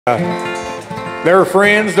They're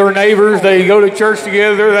friends, they're neighbors, they go to church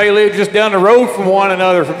together, they live just down the road from one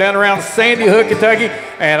another, from down around Sandy Hook, Kentucky,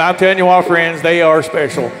 and I'm telling you what, friends, they are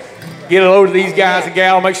special. Get a load of these guys and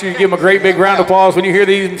gals. Make sure you give them a great big round of applause when you hear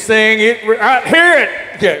these sing. Hear it.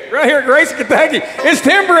 Yeah, right here at Grayson, Kentucky. It's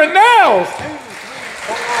Timber and Nails.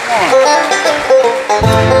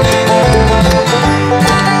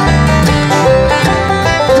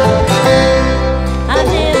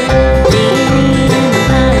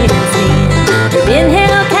 Been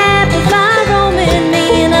held captive by Roman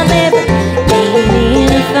men. I've never been in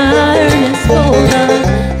a furnace full of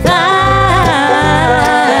fire.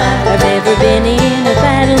 I've never been in a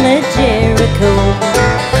battle at Jericho,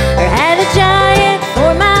 or had a giant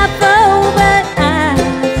for my foe, but I've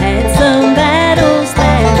had some battles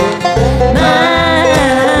that were mine.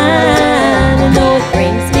 And though it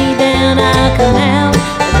brings me down, I'll come out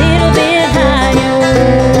a little bit higher.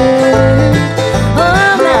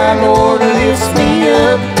 Oh, my Lord, lift me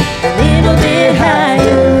up a little bit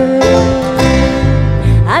higher.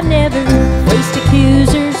 I've never faced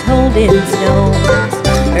accusers holding stones,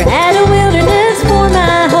 or had a wilderness for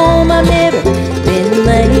my home. I've never been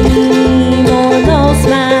lame or lost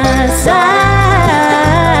my sight.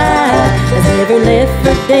 I've never left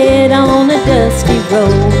for dead on a dusty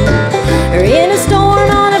road, or in a storm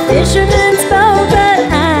on a fisherman's boat, but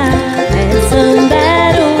I've had some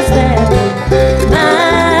battles that were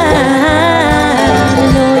mine.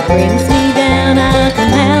 And though it brings me down, I'll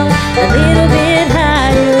come out a little bit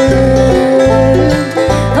higher.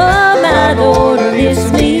 Oh, my Lord lifts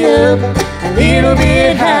me up a little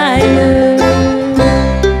bit higher.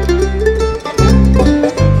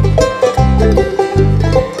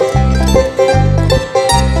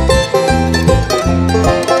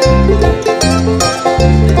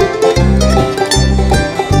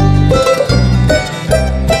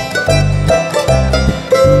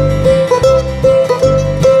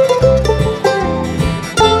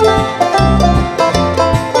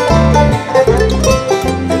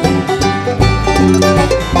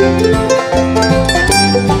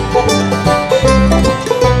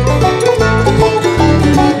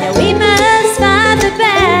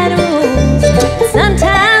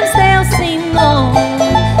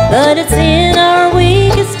 But it's in our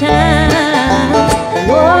weakest times the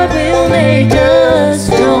Lord will make us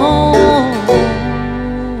strong.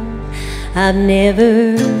 I've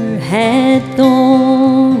never had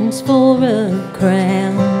thorns for a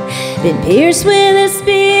crown, been pierced with a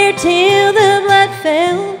spear till the blood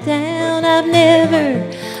fell down. I've never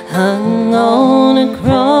hung on a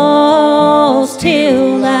cross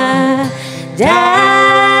till I died.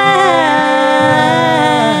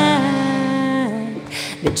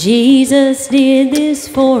 But Jesus did this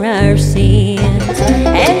for our sins,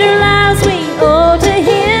 and our lives we owe to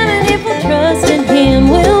Him. And if we'll trust in Him,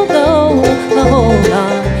 we'll go a whole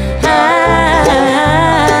lot higher.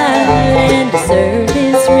 And to serve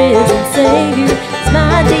this risen Savior is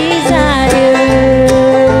my desire.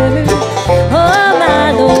 Oh,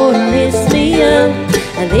 my Lord lifts me up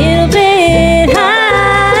a little bit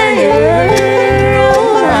higher.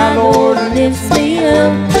 Oh, my Lord lifts me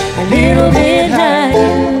up a little bit